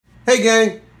Hey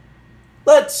gang,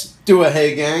 let's do a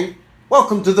Hey Gang.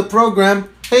 Welcome to the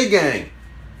program, Hey Gang.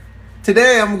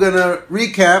 Today I'm going to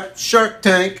recap Shark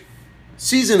Tank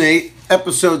Season 8,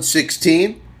 Episode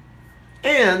 16.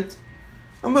 And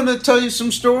I'm going to tell you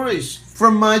some stories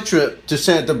from my trip to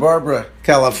Santa Barbara,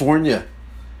 California.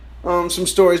 Some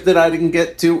stories that I didn't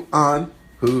get to on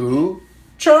Who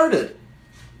Charted.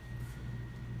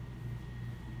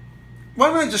 Why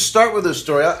don't I just start with a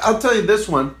story? I'll tell you this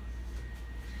one.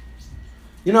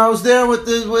 You know, I was there with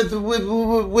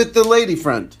the lady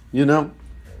friend, you know,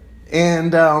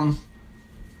 and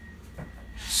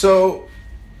so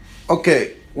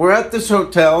okay, we're at this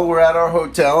hotel. We're at our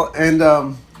hotel, and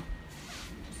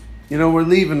you know, we're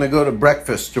leaving to go to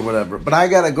breakfast or whatever. But I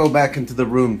gotta go back into the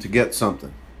room to get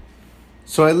something.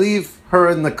 So I leave her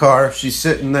in the car. She's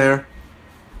sitting there.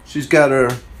 She's got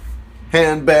her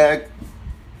handbag,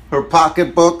 her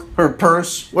pocketbook, her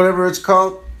purse, whatever it's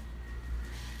called.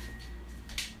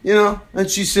 You know, and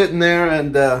she's sitting there,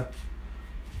 and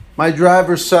my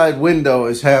driver's side window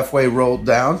is halfway rolled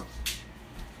down.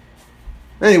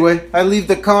 Anyway, I leave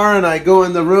the car and I go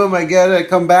in the room. I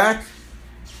come back,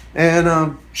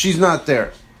 and she's not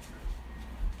there.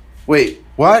 Wait,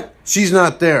 what? She's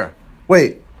not there.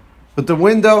 Wait, but the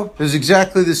window is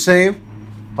exactly the same.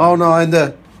 Oh no, and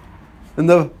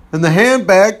the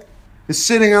handbag is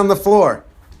sitting on the floor.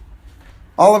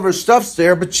 All of her stuff's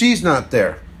there, but she's not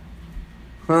there.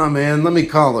 Oh man, let me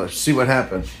call her, see what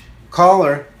happened. Call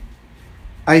her.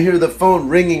 I hear the phone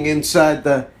ringing inside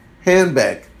the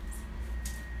handbag.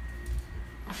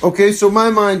 Okay, so my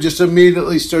mind just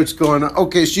immediately starts going,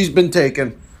 okay, she's been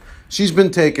taken. She's been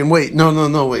taken. Wait,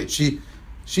 no, wait. She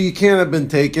can't have been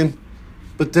taken.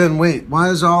 But then, wait, why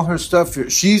is all her stuff here?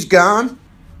 She's gone?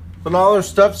 But all her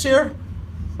stuff's here?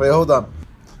 Wait, hold on.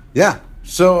 Yeah,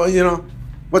 so, you know,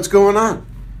 what's going on?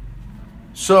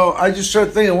 So I just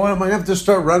start thinking, what am I going to have to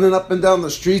start running up and down the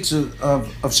streets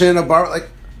of Santa Barbara? Like,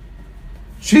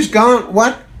 she's gone.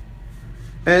 What?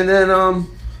 And then,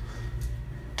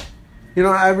 you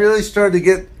know, I really started to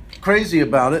get crazy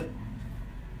about it.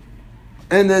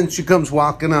 And then she comes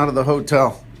walking out of the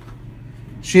hotel.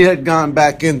 She had gone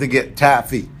back in to get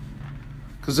taffy,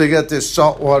 because they got this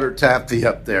saltwater taffy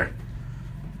up there.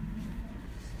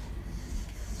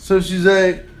 So she's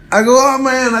like, I go, oh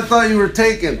man, I thought you were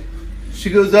taken. She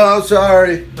goes, oh,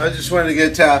 sorry. I just went to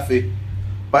get taffy.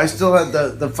 But I still had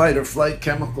the fight or flight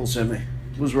chemicals in me.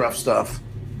 It was rough stuff.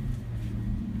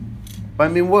 But I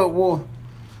mean,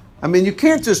 I mean, you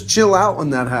can't just chill out when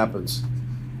that happens.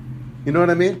 You know what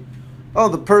I mean? Oh,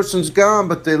 the person's gone,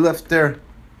 but they left their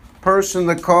purse in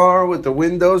the car with the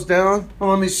windows down. Well,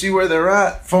 let me see where they're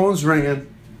at. Phone's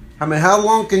ringing. I mean, how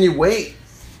long can you wait?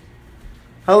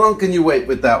 How long can you wait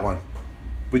with that one?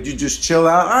 Would you just chill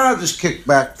out? I'll just kick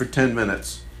back for 10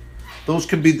 minutes. Those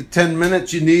could be the 10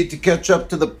 minutes you need to catch up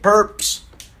to the perps,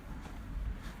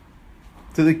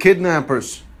 to the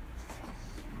kidnappers.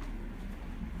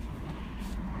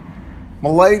 My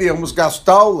lady almost got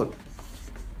stolen.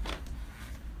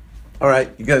 All right,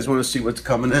 you guys want to see what's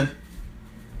coming in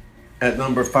at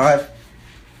number 5?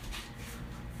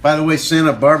 By the way,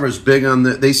 Santa Barbara's big on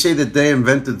they say that they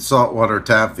invented saltwater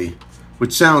taffy,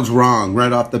 which sounds wrong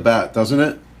right off the bat, doesn't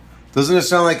it? Doesn't it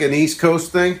sound like an East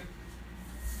Coast thing?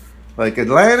 Like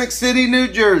Atlantic City, New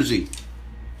Jersey.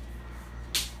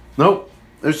 Nope.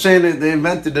 They're saying that they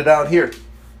invented it out here.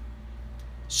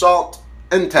 Salt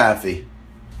and taffy.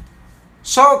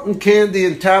 Salt and candy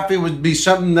and taffy would be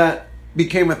something that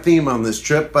became a theme on this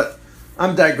trip, but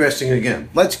I'm digressing again.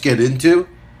 Let's get into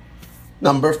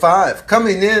number 5.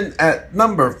 Coming in at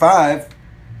number 5.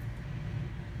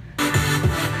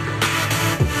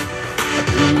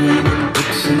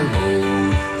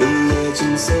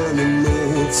 And the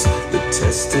myths, the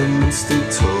testaments they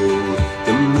told,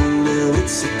 the moon and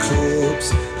its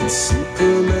eclipse, and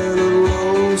Superman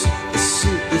unrolls the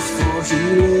suit before he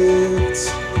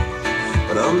lived.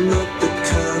 But I'm not the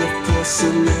kind of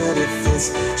person that it fits.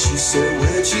 She said,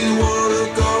 where'd you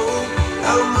wanna go?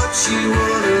 How much you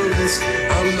wanna risk?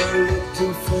 I'm not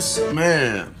looking for some...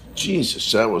 Man,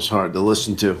 Jesus, that was hard to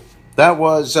listen to. That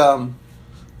was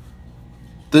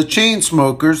the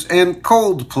Chainsmokers and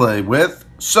Coldplay with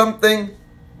Something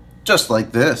Just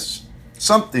Like This.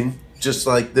 Something Just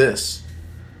Like This.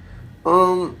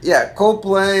 Yeah,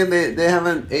 Coldplay, they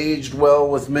haven't aged well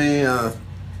with me.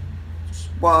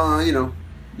 Well, you know,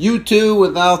 U2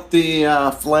 without the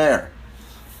flair.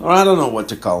 Or I don't know what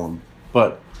to call them.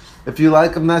 But if you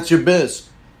like them, that's your biz.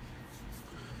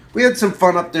 We had some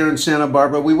fun up there in Santa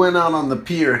Barbara. We went out on the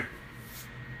pier.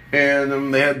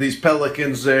 And they had these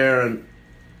pelicans there. And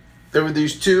there were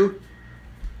these 2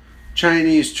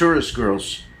 Chinese tourist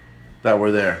girls that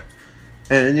were there.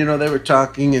 And, they were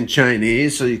talking in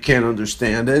Chinese, so you can't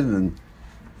understand it. And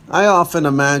I often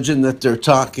imagine that they're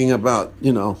talking about,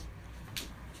 boom,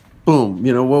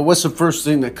 well, what's the first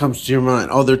thing that comes to your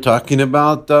mind? Oh, they're talking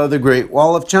about the Great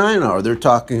Wall of China, or they're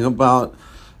talking about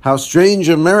how strange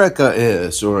America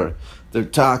is, or they're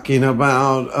talking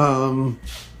about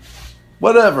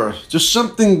whatever, just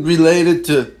something related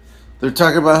to, they're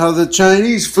talking about how the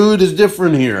Chinese food is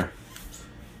different here,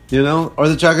 or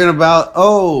they're talking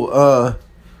about,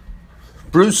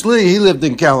 Bruce Lee, he lived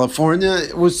in California.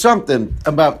 It was something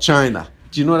about China.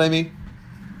 Do you know what I mean?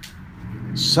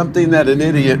 Something that an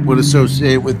idiot would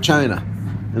associate with China.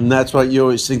 And that's what you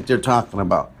always think they're talking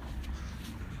about.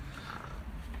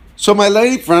 So my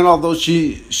lady friend, although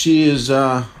she is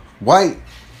white,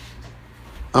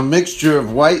 a mixture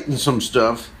of white and some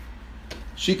stuff,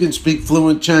 she can speak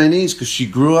fluent Chinese because she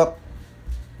grew up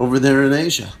over there in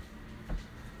Asia.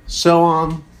 So,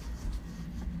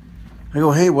 I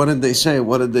go, hey, what did they say?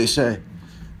 What did they say?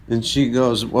 And she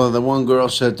goes, well, the one girl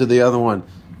said to the other one,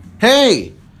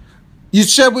 hey, you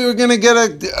said we were going to get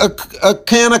a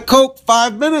can of Coke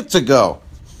 5 minutes ago.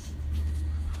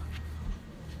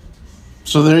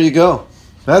 So there you go.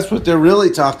 That's what they're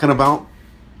really talking about.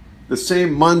 The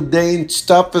same mundane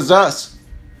stuff as us.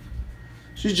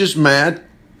 She's just mad.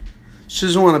 She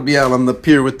doesn't want to be out on the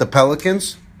pier with the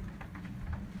pelicans.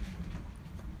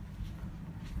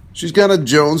 She's got a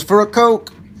Jones for a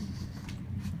Coke.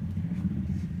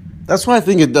 That's why I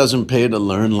think it doesn't pay to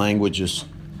learn languages.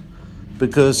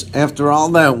 Because after all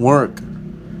that work,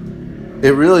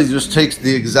 it really just takes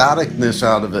the exoticness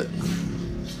out of it.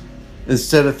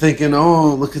 Instead of thinking,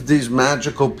 oh, look at these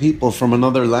magical people from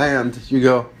another land, you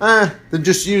go, they're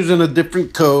just using a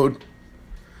different code.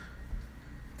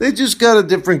 They just got a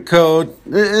different code.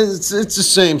 It's the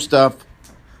same stuff.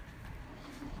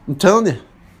 I'm telling you.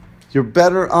 You're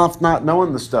better off not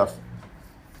knowing the stuff.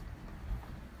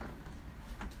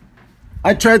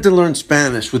 I tried to learn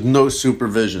Spanish with no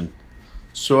supervision.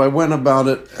 So I went about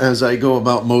it as I go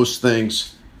about most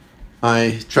things.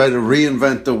 I try to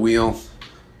reinvent the wheel.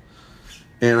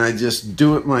 And I just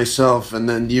do it myself. And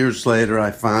then years later,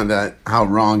 I find out how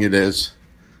wrong it is.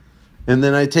 And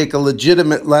then I take a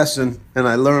legitimate lesson. And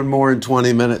I learn more in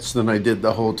 20 minutes than I did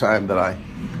the whole time that I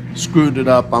screwed it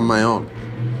up on my own.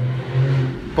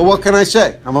 But what can I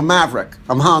say? I'm a maverick.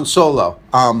 I'm Han Solo.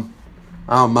 I'm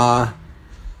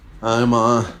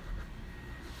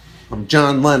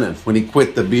John Lennon when he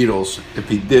quit the Beatles if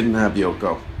he didn't have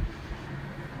Yoko.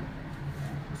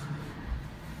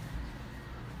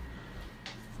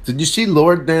 Did you see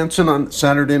Lorde dancing on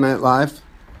Saturday Night Live?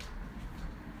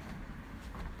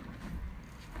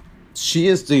 She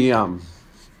is the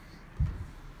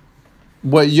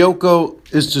what Yoko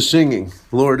is to singing,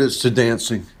 Lorde is to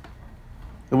dancing.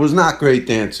 It was not great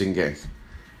dancing, gang.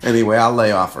 Anyway, I'll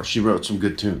lay off her. She wrote some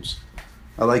good tunes.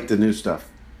 I like the new stuff.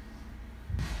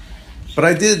 But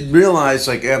I did realize,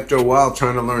 after a while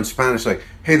trying to learn Spanish,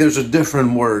 hey, there's a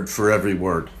different word for every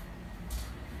word.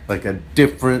 A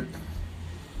different,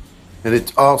 and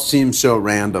it all seems so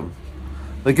random.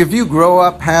 If you grow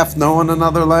up half knowing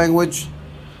another language,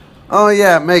 oh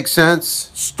yeah, it makes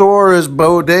sense. Store is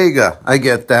bodega. I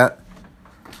get that.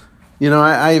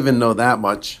 I even know that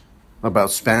much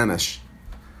about Spanish.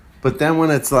 But then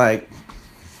when it's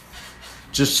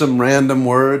just some random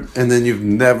word and then you've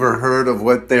never heard of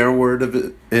what their word of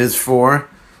it is for,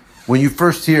 when you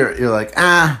first hear it, you're like,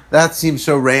 that seems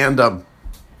so random.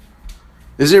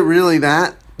 Is it really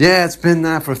that? Yeah, it's been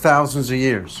that for thousands of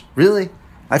years. Really?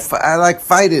 I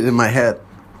fight it in my head.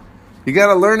 You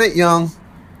got to learn it young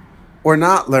or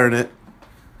not learn it,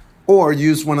 or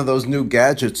use one of those new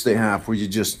gadgets they have where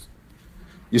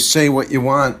you say what you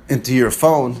want into your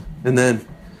phone, and then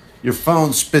your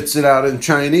phone spits it out in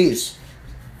Chinese.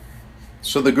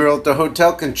 So the girl at the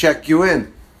hotel can check you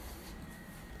in.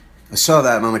 I saw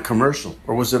that on a commercial.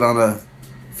 Or was it on a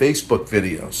Facebook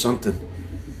video? Something.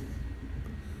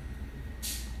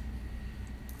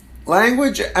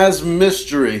 Language as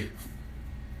mystery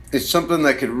is something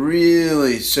that could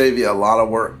really save you a lot of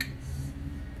work.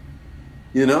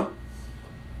 I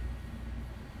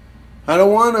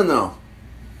don't want to know.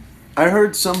 I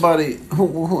heard somebody,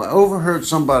 who overheard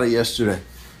somebody yesterday.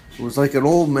 It was like an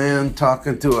old man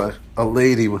talking to a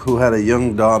lady who had a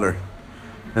young daughter.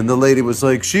 And the lady was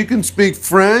like, she can speak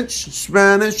French,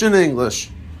 Spanish, and English.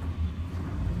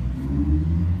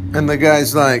 And the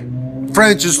guy's like,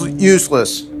 French is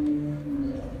useless.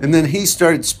 And then he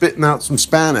started spitting out some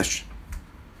Spanish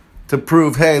to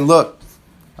prove, hey, look,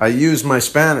 I use my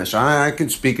Spanish. I can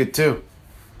speak it too.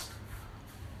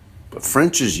 But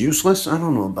French is useless? I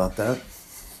don't know about that.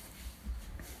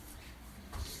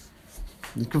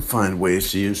 You can find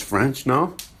ways to use French,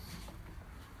 no?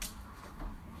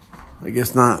 I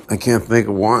guess not. I can't think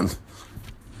of one.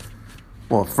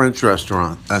 Well, French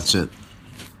restaurant. That's it.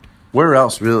 Where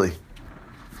else, really?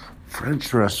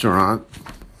 French restaurant.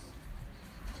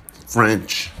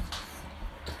 French.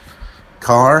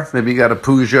 Car. Maybe you got a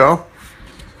Peugeot.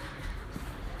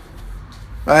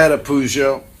 I had a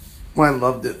Peugeot. Well, I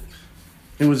loved it.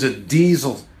 It was a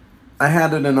diesel. I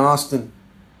had it in Austin.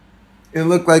 It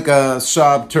looked like a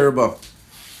Saab Turbo.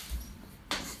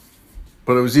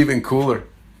 But it was even cooler.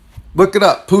 Look it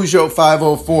up. Peugeot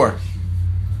 504.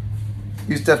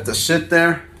 You used to have to sit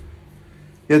there.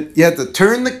 You had to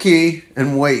turn the key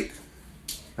and wait.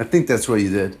 I think that's what you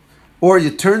did. Or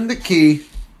you turned the key,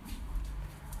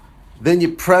 then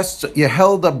you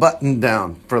held a button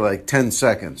down for like 10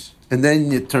 seconds. And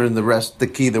then you turned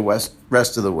the key the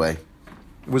rest of the way.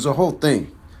 It was a whole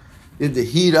thing. You had to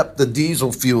heat up the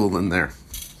diesel fuel in there.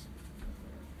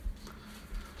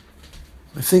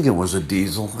 I think it was a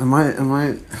diesel. I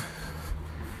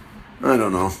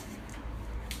don't know.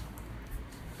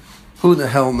 Who the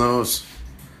hell knows?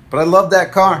 But I love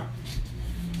that car.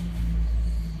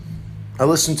 I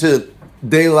listened to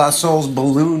De La Soul's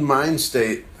Balloon Mind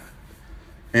State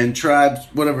and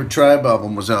whatever Tribe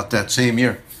album was out that same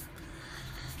year.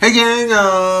 Hey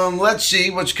gang, let's see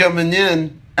what's coming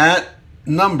in at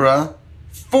number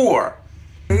 4.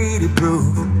 80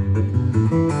 proof.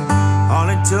 All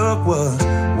it took was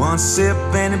one sip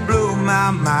and it blew my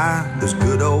mind. Those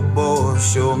good old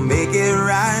boys sure make it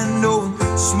right. No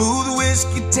smooth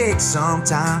whiskey takes some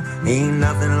time. Ain't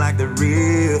nothing like the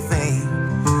real thing.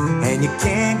 And you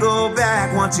can't go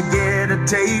back once you get a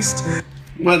taste.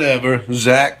 Whatever.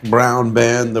 Zac Brown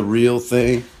Band, The Real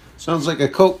Thing. Sounds like a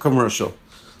Coke commercial.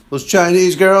 Those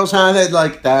Chinese girls, huh? They'd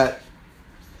like that.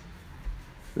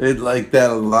 They'd like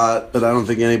that a lot, but I don't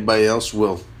think anybody else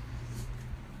will.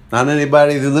 Not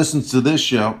anybody that listens to this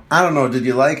show. I don't know, did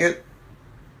you like it?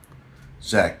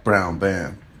 Zac Brown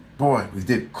Band. Boy, we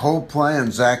did Coldplay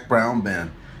and Zac Brown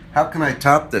Band. How can I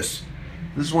top this?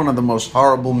 This is one of the most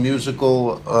horrible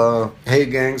musical hey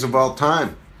gangs of all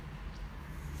time.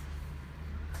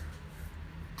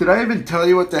 Did I even tell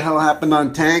you what the hell happened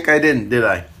on Tank? I didn't, did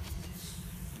I?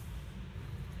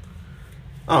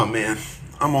 Oh man,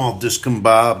 I'm all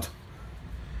discombobbled.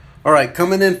 All right,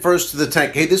 coming in first to the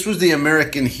Tank. Hey, this was the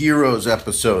American Heroes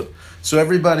episode. So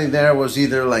everybody there was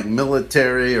either like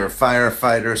military or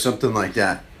firefighter or something like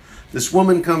that. This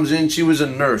woman comes in, she was a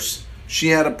nurse. She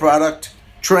had a product,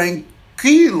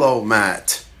 Tranquilo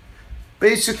mat.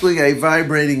 Basically a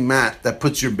vibrating mat that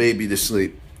puts your baby to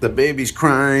sleep. The baby's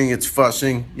crying, it's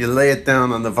fussing. You lay it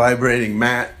down on the vibrating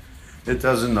mat. It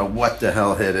doesn't know what the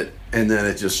hell hit it. And then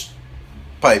it just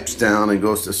pipes down and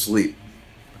goes to sleep.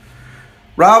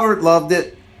 Robert loved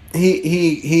it.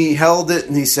 He held it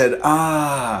and he said,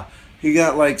 he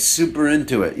got like super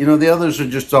into it. You know, the others are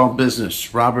just all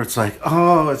business. Robert's like,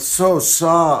 oh, it's so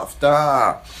soft.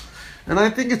 And I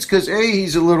think it's because, A,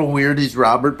 he's a little weird. He's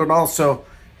Robert, but also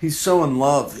he's so in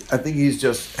love. I think he's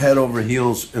just head over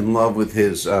heels in love with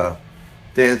his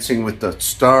Dancing with the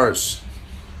Stars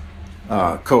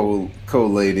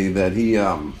co-lady that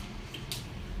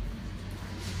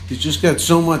he's just got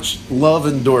so much love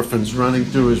endorphins running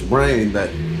through his brain that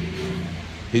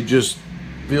he just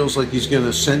feels like he's going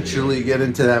to sensually get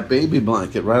into that baby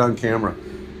blanket right on camera.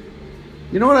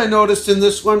 You know what I noticed in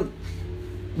this one?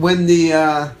 When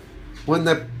the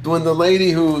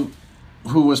lady who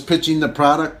was pitching the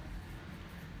product,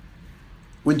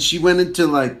 when she went into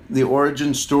like the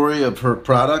origin story of her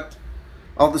product,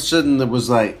 all of a sudden there was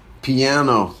like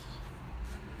piano.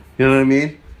 You know what I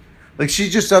mean? Like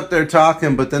she's just up there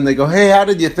talking, but then they go, hey, how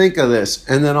did you think of this?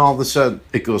 And then all of a sudden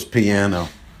it goes piano,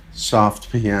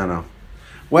 soft piano.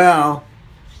 Well,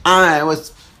 I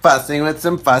was fussing with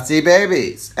some fussy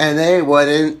babies and they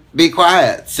wouldn't be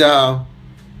quiet. So,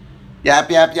 yap,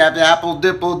 yap, yap, apple,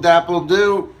 dipple, dapple,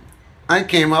 do. I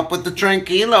came up with the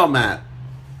Tranquilo mat.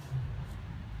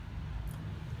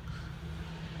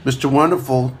 Mr.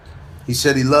 Wonderful, he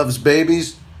said he loves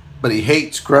babies, but he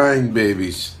hates crying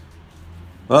babies.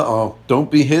 Uh-oh,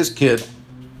 don't be his kid.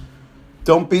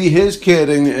 Don't be his kid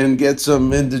and get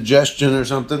some indigestion or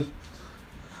something.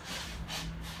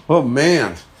 Oh,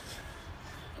 man.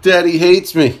 Daddy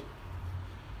hates me.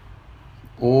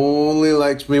 Only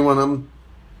likes me when I'm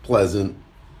pleasant.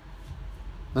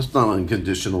 That's not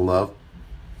unconditional love.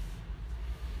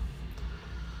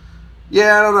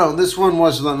 Yeah, I don't know. This one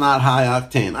was not high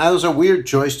octane. It was a weird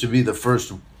choice to be the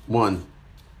first one.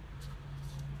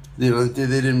 You know, they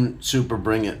didn't super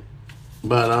bring it.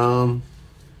 But, all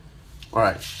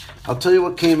right. I'll tell you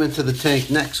what came into the tank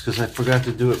next because I forgot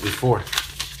to do it before.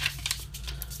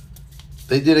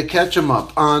 They did a catch 'em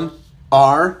up on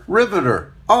our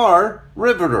Riveter. Our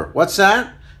Riveter. What's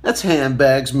that? That's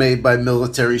handbags made by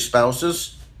military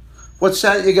spouses. What's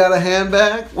that? You got a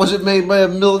handbag? Was it made by a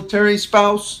military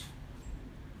spouse?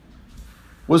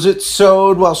 Was it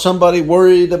sewed while somebody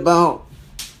worried about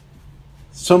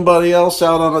somebody else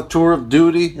out on a tour of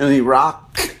duty in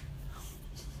Iraq?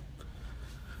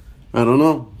 I don't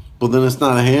know. Well, then it's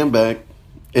not a handbag.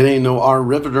 It ain't no our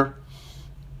Riveter.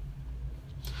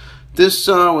 This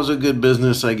was a good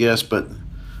business, I guess, but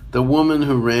the woman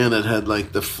who ran it had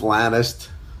like the flattest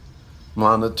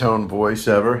monotone voice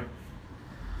ever.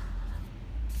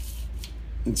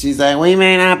 And she's like, we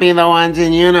may not be the ones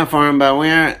in uniform, but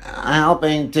we're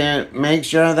helping to make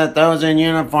sure that those in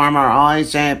uniform are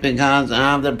always safe because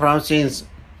of the proceeds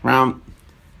from...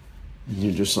 And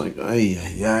you're just like, ay,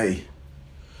 ay, ay.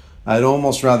 I'd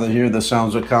almost rather hear the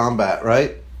sounds of combat,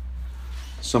 right?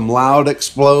 Some loud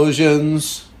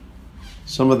explosions,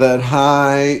 some of that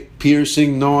high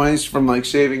piercing noise from like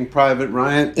Saving Private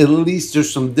Ryan. At least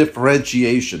there's some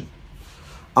differentiation.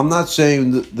 I'm not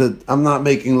saying that I'm not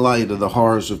making light of the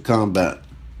horrors of combat.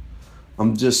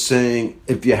 I'm just saying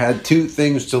if you had two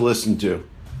things to listen to,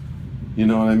 you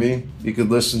know what I mean? You could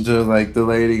listen to like the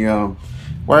lady go,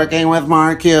 working with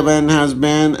Mark Cuban has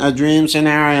been a dream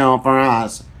scenario for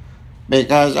us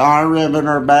because our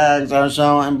Riveter bags are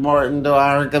so important to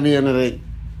our community.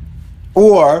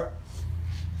 Or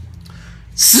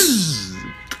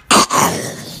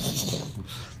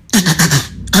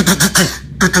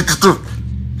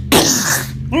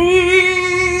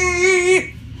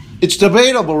it's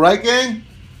debatable, right, gang?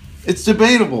 It's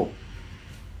debatable.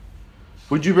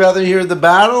 Would you rather hear the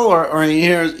battle or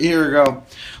hear go,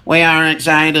 we are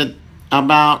excited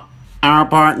about our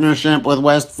partnership with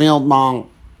Westfield Mall,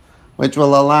 which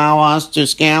will allow us to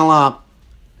scale up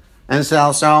and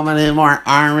sell so many more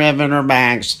our Riveter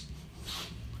bags.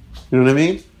 You know what I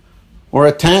mean? Or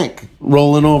a tank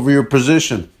rolling over your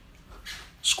position,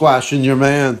 squashing your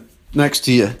man next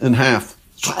to you in half.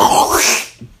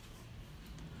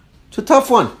 It's a tough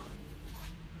one.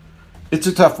 It's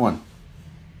a tough one.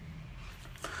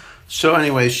 So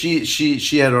anyway,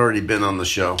 she had already been on the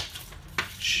show.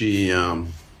 She's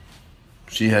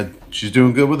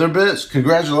doing good with her biz.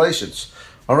 Congratulations.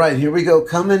 All right, here we go.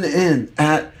 Coming in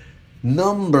at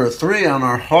number 3 on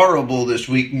our horrible this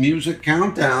week music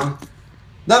countdown.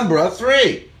 Number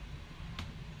 3.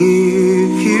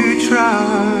 If you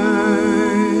try,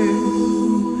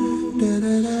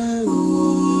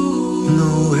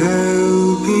 no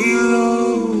help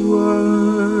below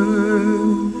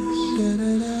us,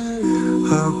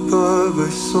 above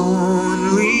us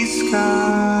only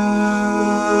sky.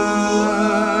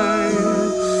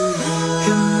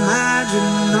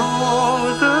 Imagine all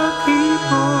the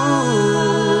people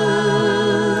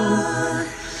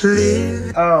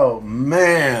live. Oh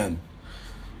man,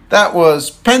 that was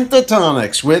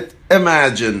Pentatonics with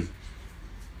Imagine.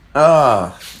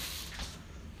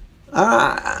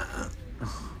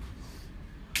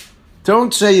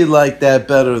 Don't say you like that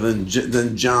better than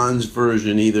John's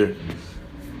version either.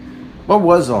 What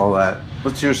was all that?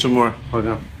 Let's hear some more. Hold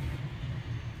on.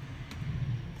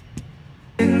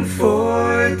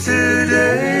 For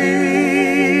today,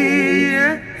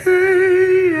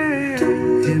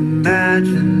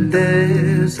 imagine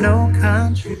there's no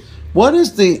country. What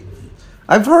is the...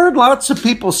 I've heard lots of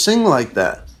people sing like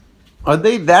that. Are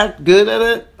they that good at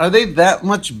it? Are they that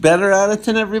much better at it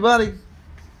than everybody?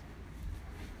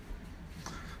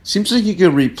 Seems like you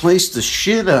could replace the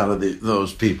shit out of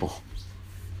those people.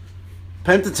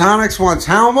 Pentatonics wants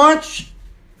how much?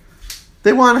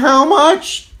 They want how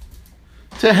much?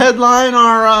 To headline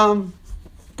our...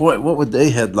 Boy, what would they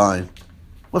headline?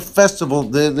 What festival?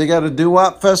 They got a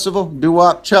doo-wop festival?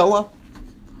 Doo-wop-cella?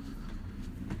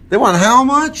 They want how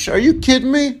much? Are you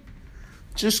kidding me?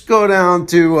 Just go down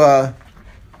to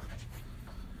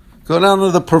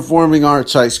the Performing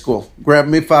Arts High School. Grab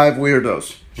me 5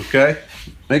 weirdos, okay?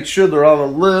 Make sure they're all a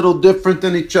little different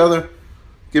than each other.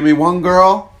 Give me one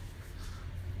girl.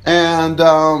 And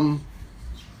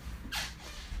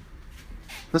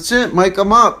that's it. Mic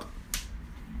them up.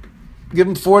 Give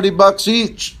them $40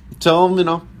 each. Tell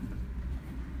them,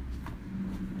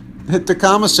 hit the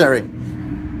commissary.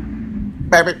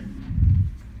 Baby.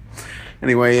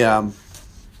 Anyway,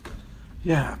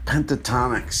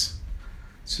 Pentatonics.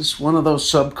 It's just one of those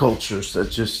subcultures that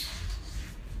just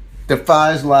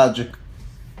defies logic.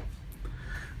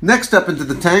 Next up into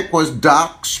the tank was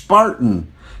Doc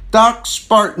Spartan. Doc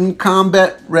Spartan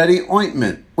Combat Ready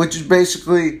Ointment, which is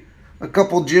basically a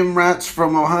couple gym rats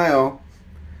from Ohio.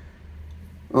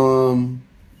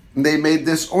 They made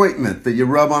this ointment that you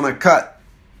rub on a cut.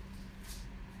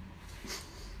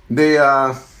 They,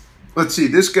 let's see,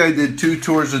 this guy did 2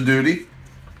 tours of duty.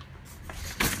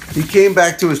 He came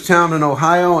back to his town in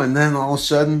Ohio, and then all of a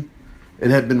sudden, it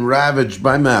had been ravaged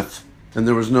by meth, and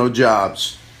there was no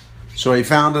jobs. So he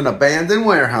found an abandoned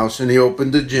warehouse, and he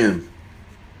opened a gym.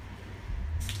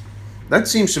 That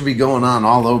seems to be going on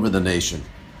all over the nation.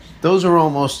 Those are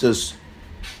almost as,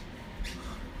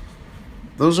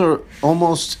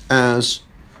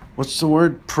 what's the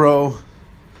word?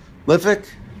 Prolific?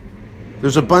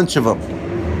 There's a bunch of them.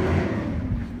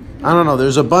 I don't know,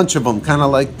 there's a bunch of them, kind of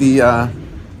like the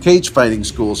cage fighting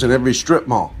schools in every strip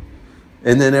mall.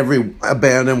 And then every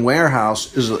abandoned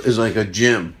warehouse is like a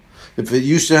gym. If it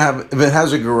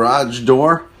has a garage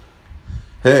door,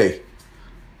 hey,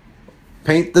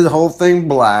 paint the whole thing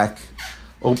black,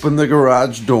 open the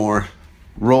garage door,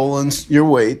 roll in your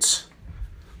weights,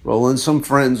 roll in some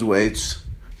friends' weights,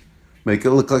 make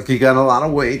it look like you got a lot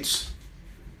of weights,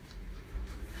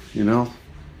 you know,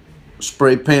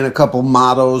 spray paint a couple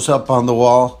mottos up on the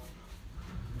wall.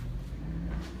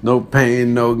 No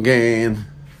pain, no gain.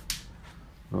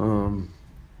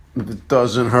 If it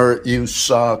doesn't hurt, you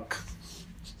suck.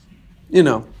 You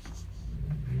know,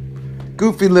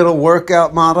 goofy little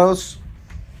workout mottos.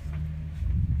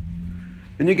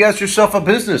 And you got yourself a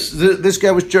business. This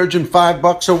guy was charging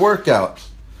 $5 a workout.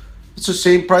 It's the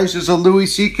same price as a Louis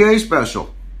C.K.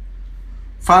 special.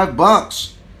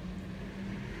 $5.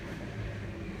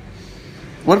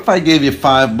 What if I gave you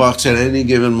 $5 at any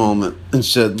given moment and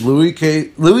said Louis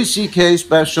C.K.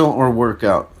 special or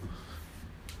workout?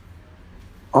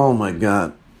 Oh my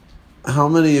God. How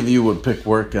many of you would pick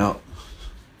workout?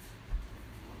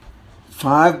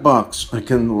 $5. I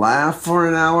can laugh for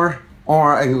an hour,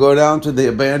 or I can go down to the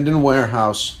abandoned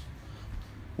warehouse,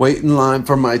 wait in line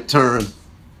for my turn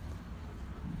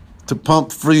to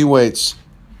pump free weights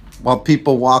while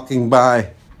people walking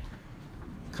by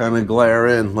kind of glare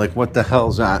in like, what the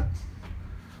hell's that?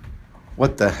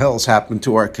 What the hell's happened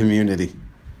to our community?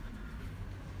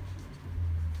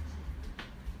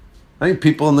 I think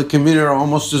people in the community are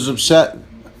almost as upset.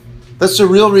 That's the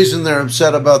real reason they're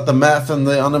upset about the meth and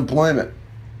the unemployment,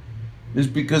 is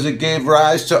because it gave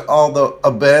rise to all the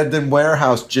abandoned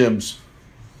warehouse gyms.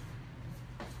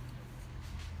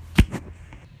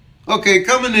 Okay,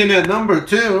 coming in at number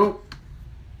 2.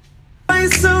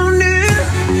 So near.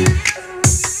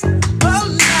 Oh,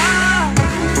 no.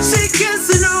 She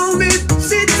kissing on me.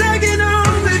 She tagging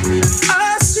on me.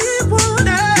 Oh, she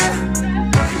wanna.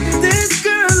 This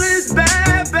girl is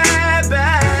bad, bad,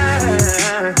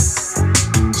 bad.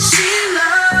 She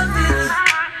loves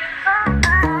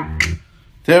it.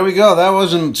 There we go. That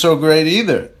wasn't so great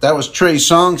either. That was Trey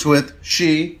Songz with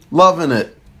She Lovin'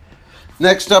 It.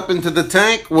 Next up into the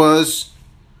tank was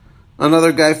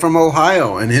another guy from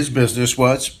Ohio, and his business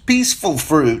was Peaceful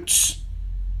Fruits.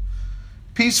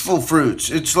 Peaceful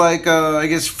Fruits. It's like, I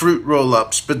guess, fruit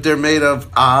roll-ups, but they're made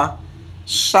of acai.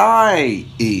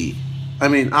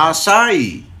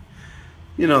 Acai.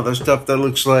 You know, the stuff that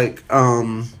looks like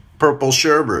purple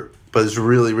sherbet, but it's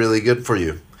really, really good for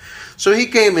you. So he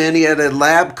came in, he had a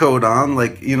lab coat on,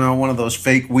 like, you know, one of those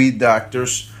fake weed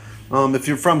doctors. If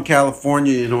you're from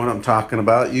California, you know what I'm talking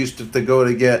about. You used to have to go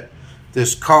to get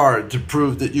this card to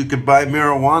prove that you could buy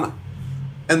marijuana.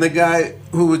 And the guy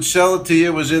who would sell it to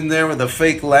you was in there with a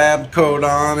fake lab coat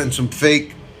on and some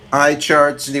fake eye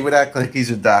charts, and he would act like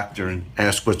he's a doctor and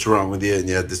ask what's wrong with you, and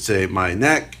you had to say, my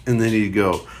neck, and then he'd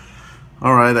go,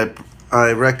 all right,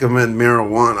 I recommend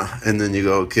marijuana, and then you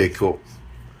go, okay, cool.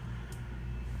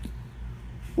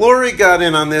 Lori got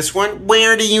in on this one.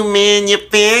 Where do you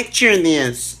manufacture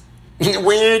this?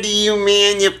 Where do you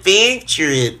manufacture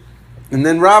it? And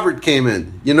then Robert came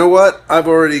in. You know what? I've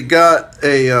already got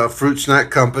a fruit snack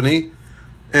company,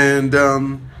 and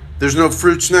there's no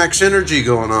fruit snack synergy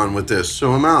going on with this,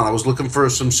 so I'm out. I was looking for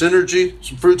some synergy,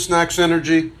 some fruit snack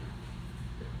synergy.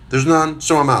 There's none,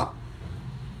 so I'm out.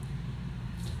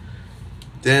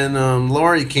 Then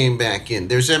Lori came back in.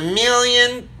 There's a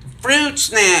million fruit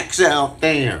snacks out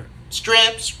there.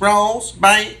 Strips, rolls,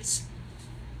 bites.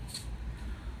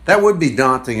 That would be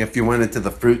daunting if you went into the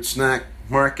fruit snack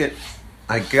market.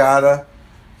 I gotta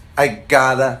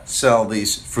sell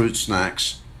these fruit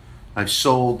snacks. I've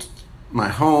sold my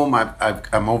home. I'm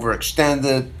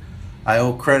overextended. I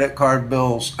owe credit card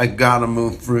bills. I gotta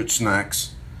move fruit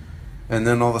snacks. And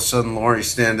then all of a sudden,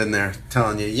 Lori's standing there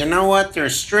telling you, you know what?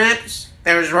 There's strips,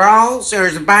 there's rolls,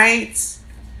 there's bites.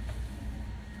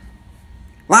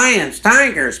 Lions,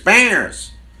 tigers,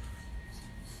 bears.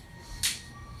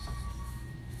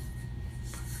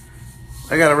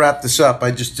 I gotta wrap this up.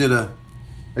 I just did a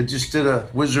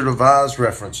Wizard of Oz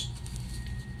reference.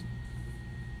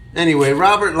 Anyway,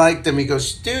 Robert liked him. He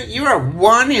goes, dude, you are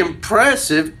one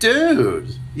impressive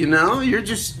dude. You know, you're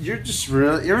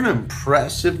an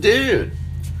impressive dude.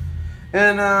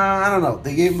 And I don't know,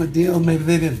 they gave him a deal, maybe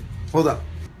they didn't. Hold up.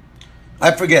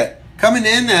 I forget. Coming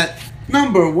in at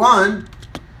number 1.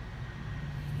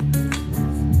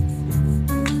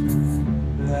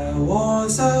 There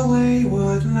was a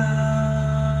wayward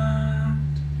lad,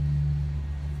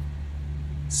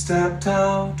 stepped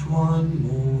out one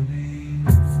morning.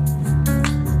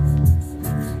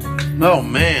 Oh,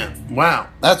 man. Wow.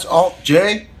 That's Alt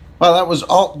J? Wow, that was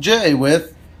Alt J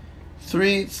with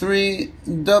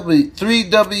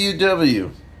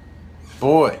 3WW.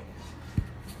 Boy.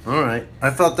 All right. I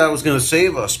thought that was going to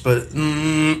save us, but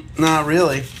not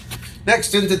really.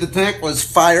 Next into the tank was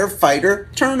firefighter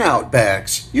turnout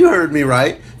bags. You heard me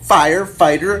right.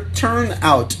 Firefighter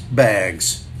turnout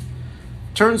bags.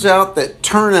 Turns out that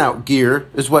turnout gear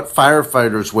is what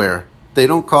firefighters wear. They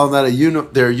don't call that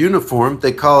their uniform.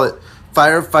 They call it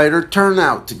firefighter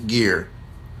turnout gear.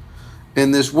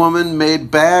 And this woman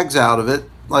made bags out of it,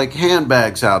 like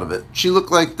handbags out of it. She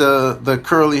looked like the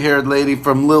curly-haired lady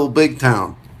from Little Big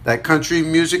Town, that country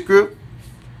music group.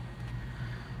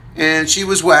 And she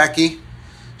was wacky.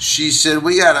 She said,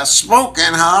 we got a smoking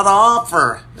hot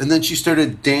offer. And then she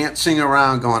started dancing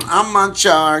around going, I'm on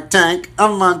Shark Tank,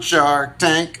 I'm on Shark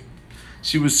Tank.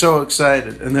 She was so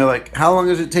excited. And they're like, how long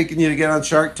has it taken you to get on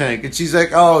Shark Tank? And she's like,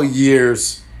 oh,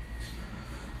 years.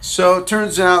 So it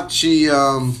turns out she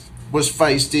was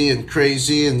feisty and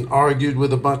crazy and argued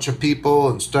with a bunch of people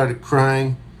and started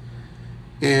crying.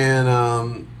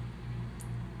 And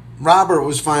Robert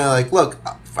was finally like, look,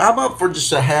 how about for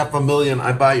just $500,000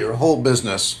 I buy your whole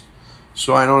business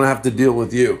so I don't have to deal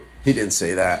with you? He didn't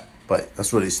say that, but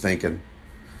that's what he's thinking.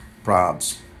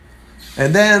 Probs.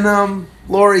 And then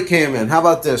Lori came in. How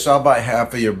about this? I'll buy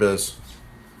half of your biz.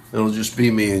 It'll just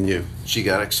be me and you. She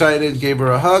got excited, gave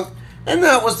her a hug, and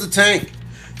that was the tank.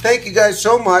 Thank you guys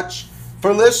so much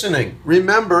for listening.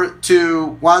 Remember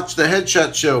to watch the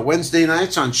Headshot Show Wednesday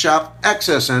nights on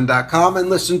shopxsn.com and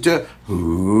listen to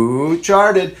Who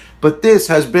Charted. But this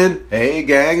has been Hey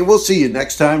Gang, and we'll see you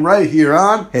next time right here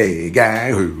on Hey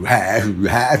Gang. Hey.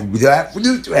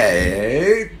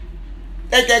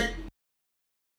 Hey Gang.